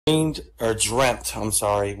dreamed or dreamt. I'm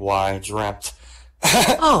sorry, why dreamt?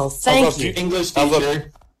 Oh, thank you. English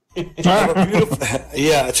teacher.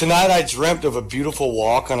 Yeah, tonight I dreamt of a beautiful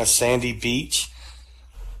walk on a sandy beach.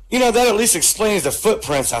 You know, that at least explains the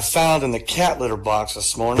footprints I found in the cat litter box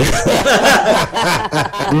this morning. I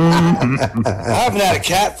haven't had a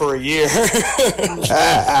cat for a year.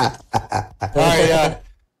 All right,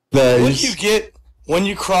 Nice. what do you get when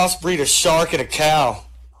you crossbreed a shark and a cow?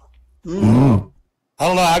 I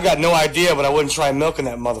don't know. I got no idea, but I wouldn't try milking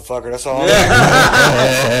that motherfucker. That's all.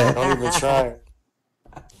 Don't even try it.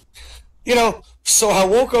 You know, so I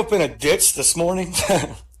woke up in a ditch this morning.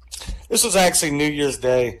 This was actually New Year's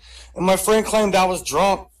Day, and my friend claimed I was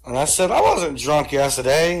drunk, and I said I wasn't drunk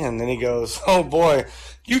yesterday. And then he goes, "Oh boy,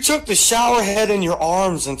 you took the shower head in your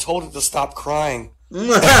arms and told it to stop crying."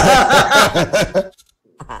 I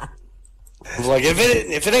was like, if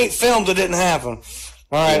it ain't filmed, it didn't happen.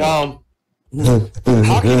 All right, how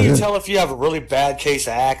can you tell if you have a really bad case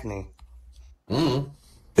of acne? You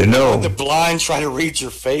When know. the blind try to read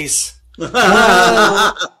your face.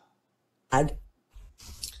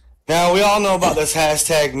 Now, we all know about this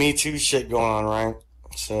hashtag Me Too shit going on, right?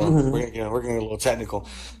 So we're gonna get a little technical.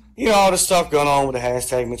 You know, all this stuff going on with the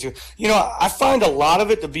hashtag Me Too. You know, I find a lot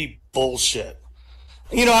of it to be bullshit.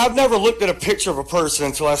 You know, I've never looked at a picture of a person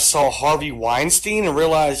until I saw Harvey Weinstein and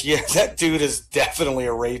realized, yeah, that dude is definitely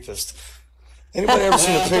a rapist. Anybody ever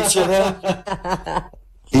seen a picture of him?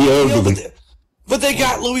 He You know, ugly. but they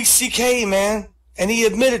got Louis C.K., man, and he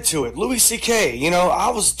admitted to it. Louis C.K., you know, I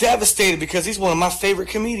was devastated because he's one of my favorite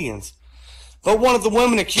comedians. But one of the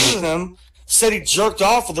women accusing him said he jerked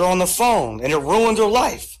off with her on the phone, and it ruined her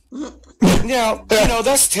life. Now, you know,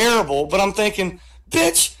 that's terrible, but I'm thinking,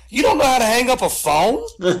 bitch, you don't know how to hang up a phone?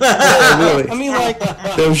 Yeah, really. I mean, like,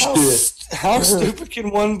 No shit. how stupid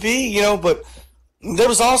can one be, you know? But there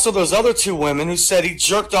was also those other two women who said he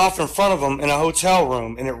jerked off in front of them in a hotel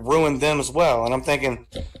room, and it ruined them as well. And I'm thinking,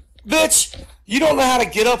 bitch, you don't know how to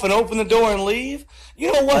get up and open the door and leave?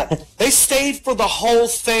 You know what? They stayed for the whole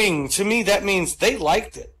thing. To me, that means they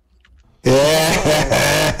liked it.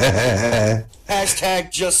 Yeah.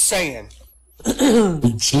 Hashtag just saying. Just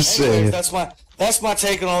Anyways, saying. that's my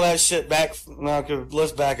take on all that shit. Let's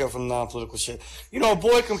back up from non-political shit. You know, a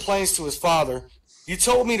boy complains to his father, "You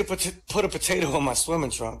told me to put a potato in my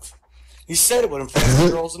swimming trunks." He said it would impress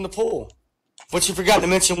the girls in the pool, but you forgot to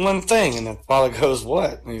mention one thing. And the father goes,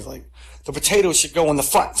 "What?" And he's like, "The potato should go in the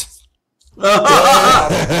front." They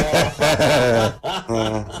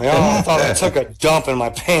all thought I took a dump in my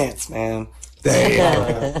pants, man.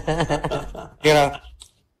 Damn.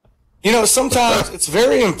 You know, sometimes it's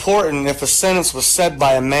very important if a sentence was said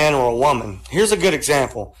by a man or a woman. Here's a good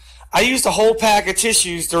example. I used a whole pack of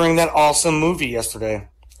tissues during that awesome movie yesterday.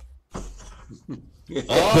 It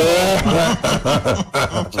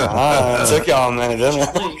took y'all a minute, didn't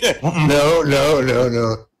it? No.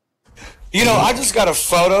 You know, I just got a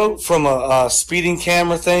photo from a speeding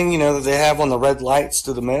camera thing, you know, that they have on the red lights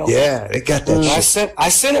through the mail. Yeah, they got that shit. I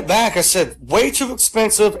sent it back. I said, way too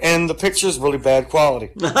expensive, and the picture's really bad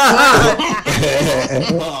quality. I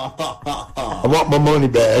want my money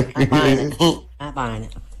back. Not buying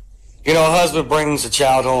it. You know, a husband brings a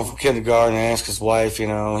child home from kindergarten and asks his wife, you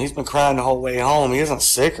know, he's been crying the whole way home. He isn't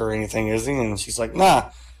sick or anything, is he? And she's like, no.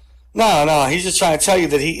 He's just trying to tell you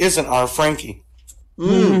that he isn't our Frankie.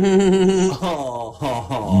 Oh,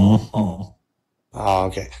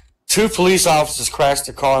 okay. Two police officers crashed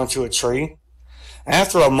their car into a tree.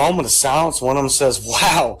 After a moment of silence, one of them says,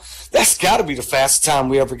 "Wow, that's got to be the fastest time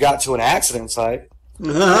we ever got to an accident site."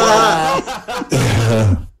 You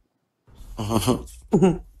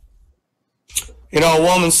know, a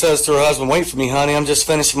woman says to her husband, "Wait for me, honey, I'm just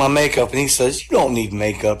finishing my makeup." And he says, "You don't need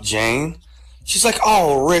makeup, Jane." She's like,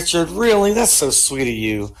 "Oh, Richard, really? That's so sweet of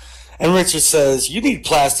you." And Richard says, "You need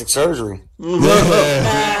plastic surgery." Yes,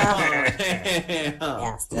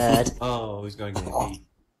 good. Oh, he's going to get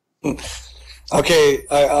beat. Okay,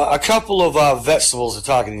 a couple of vegetables are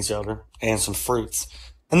talking to each other, and some fruits.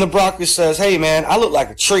 And the broccoli says, "Hey, man, I look like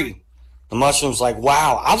a tree." The mushroom's like,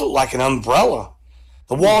 "Wow, I look like an umbrella."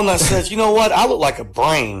 The walnut says, "You know what? I look like a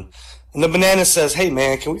brain." And the banana says, "Hey,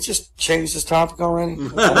 man, can we just change this topic already?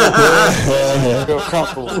 I feel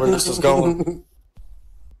comfortable where this is going."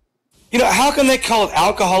 You know, how can they call it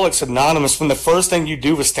Alcoholics Anonymous when the first thing you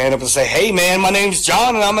do is stand up and say, "Hey, man, my name's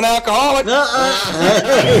John and I'm an alcoholic"? Yeah,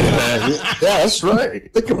 that's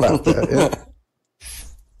right. Think about that. Yeah.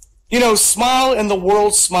 You know, smile and the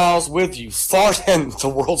world smiles with you. Fart and the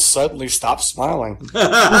world suddenly stops smiling.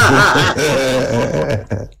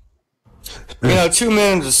 You know, two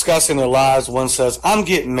men are discussing their lives. One says, "I'm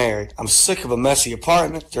getting married. I'm sick of a messy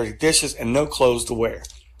apartment, dirty dishes, and no clothes to wear."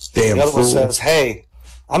 Damn the other one fool. says, hey,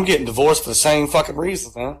 I'm getting divorced for the same fucking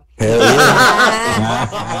reason, man. Hell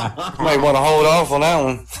yeah. You might want to hold off on that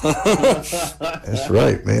one. That's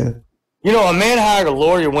right, man. You know, a man hired a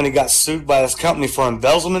lawyer when he got sued by his company for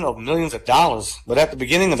embezzlement of millions of dollars. But at the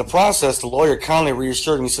beginning of the process, the lawyer kindly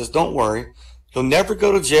reassured him. He says, don't worry, you'll never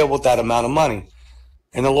go to jail with that amount of money.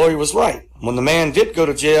 And the lawyer was right. When the man did go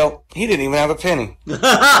to jail, he didn't even have a penny.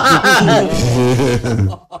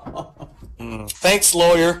 Thanks,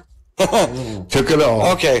 lawyer. Took it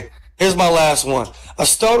all. Okay, here's my last one. A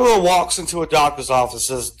stutterer walks into a doctor's office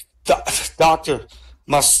and says, Doctor,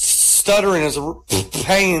 my stuttering is a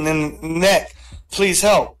pain in the neck. Please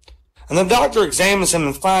help. And the doctor examines him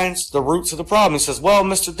and finds the roots of the problem. He says, well,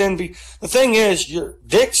 Mr. Denby, the thing is, your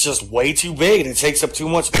dick's just way too big and it takes up too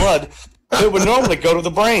much blood. It would normally go to the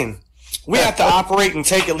brain. We have to operate and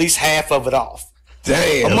take at least half of it off.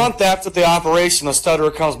 Damn. A month after the operation, the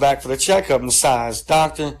stutterer comes back for the checkup and sighs,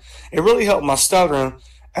 Doctor, it really helped my stuttering,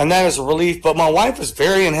 and that is a relief, but my wife is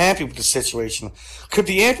very unhappy with the situation. Could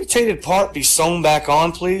the amputated part be sewn back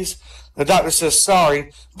on, please? The doctor says,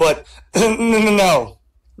 sorry, but no.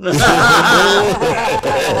 And with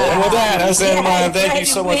that, that's the end of mine. Thank you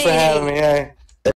so much for having me. Hey.